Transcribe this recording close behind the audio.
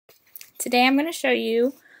Today I'm going to show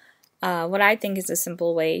you what I think is a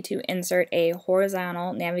simple way to insert a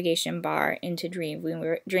horizontal navigation bar into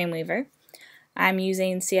Dreamweaver. I'm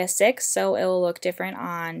using CS6, so it will look different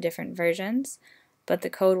on different versions, but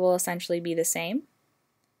the code will essentially be the same.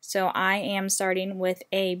 So I am starting with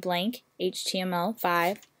a blank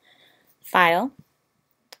HTML5 file.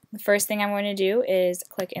 The first thing I'm going to do is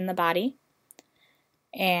click in the body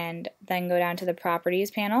and then go down to the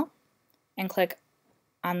Properties panel and click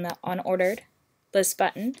on the Unordered List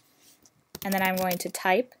button, and then I'm going to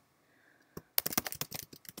type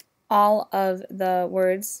all of the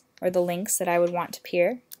words or the links that I would want to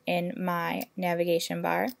appear in my navigation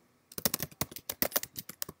bar.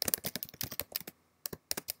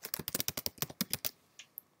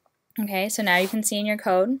 Okay, so now you can see in your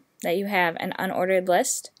code that you have an unordered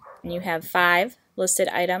list and you have 5 listed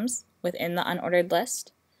items within the unordered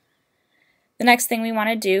list. The next thing we want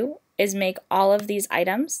to do is make all of these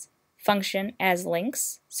items function as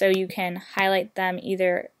links, so you can highlight them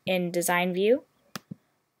either in design view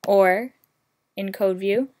or in code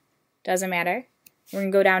view, doesn't matter. We're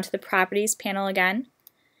going to go down to the properties panel again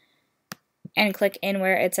and click in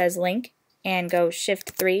where it says link and go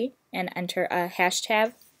shift 3 and enter a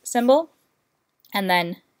hashtag symbol, and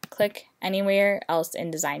then click anywhere else in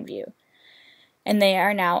design view. And they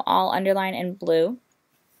are now all underlined in blue,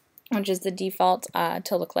 which is the default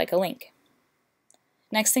to look like a link.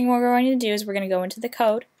 Next thing we're going to do is we're going to go into the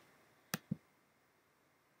code.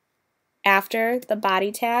 After the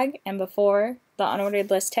body tag and before the unordered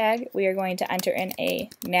list tag, we are going to enter in a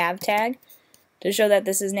nav tag to show that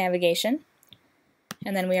this is navigation.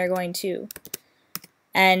 And then we are going to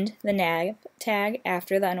end the nav tag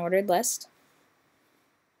after the unordered list.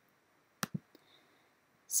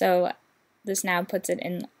 So this now puts it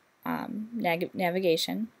in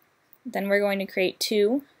navigation. Then we're going to create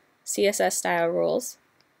 2 CSS style rules,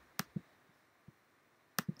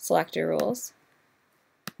 selector rules.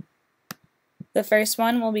 The first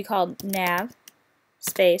one will be called nav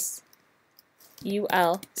space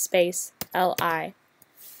ul space li.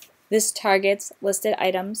 This targets listed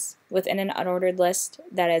items within an unordered list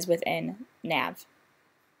that is within nav.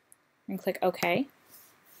 And click OK.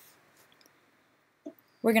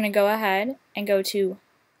 We're going to go ahead and go to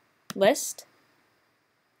list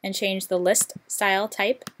and change the list style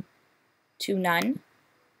type to none.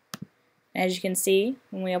 As you can see,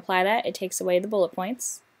 when we apply that, it takes away the bullet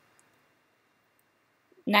points.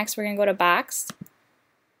 Next, we're going to go to box,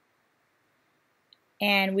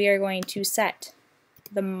 and we are going to set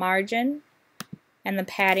the margin and the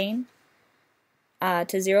padding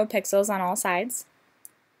to 0 pixels on all sides.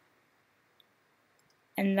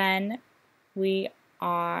 And then we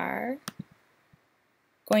are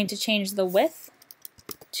going to change the width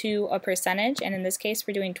to a percentage, and in this case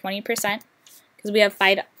we're doing 20% because we have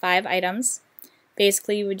 5 items.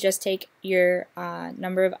 Basically, you would just take your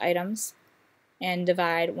number of items and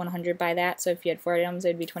divide 100 by that. So if you had 4 items, it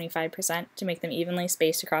would be 25% to make them evenly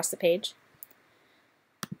spaced across the page.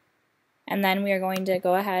 And then we are going to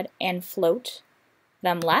go ahead and float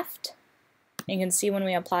them left. And you can see when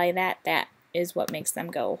we apply that, that is what makes them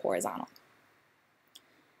go horizontal.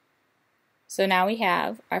 So now we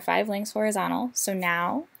have our 5 links horizontal. So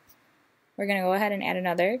now we're going to go ahead and add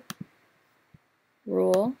another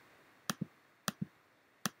rule.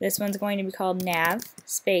 This one's going to be called nav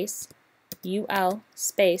space ul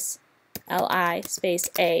space li space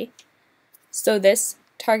a. So this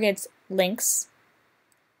targets links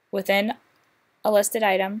within a listed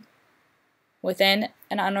item, within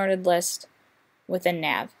an unordered list, within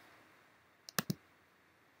nav.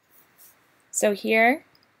 So here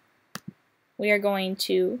we are going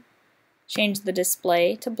to change the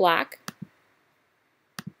display to black.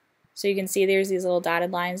 So you can see there's these little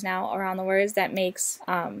dotted lines now around the words. That makes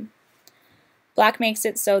black makes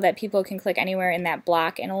it so that people can click anywhere in that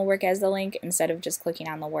block and it will work as the link instead of just clicking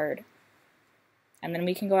on the word. And then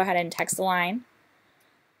we can go ahead and text align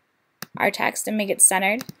our text and make it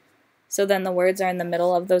centered, so then the words are in the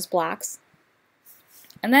middle of those blocks.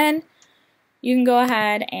 And then you can go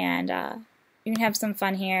ahead and you can have some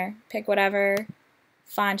fun here. Pick whatever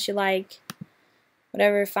font you like,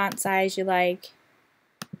 whatever font size you like.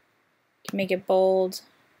 You can make it bold.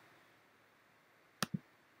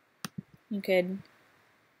 You could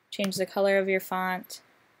change the color of your font.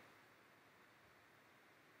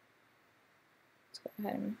 Let's go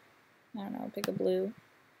ahead and, I don't know, pick a blue.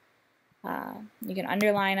 You can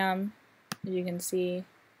underline them, as you can see.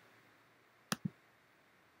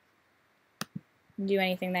 Do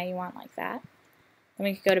anything that you want like that. Then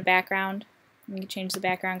we could go to background. You can change the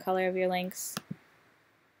background color of your links.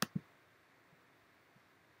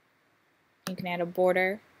 You can add a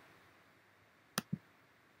border.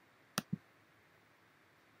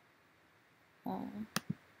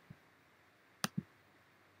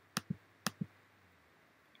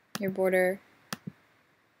 your border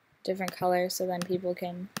different colors so then people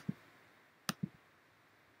can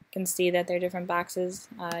see that they're different boxes.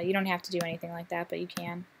 You don't have to do anything like that, but you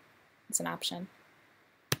can. It's an option.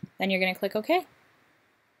 Then you're going to click OK.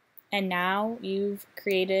 And now you've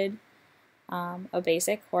created a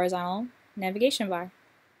basic horizontal navigation bar.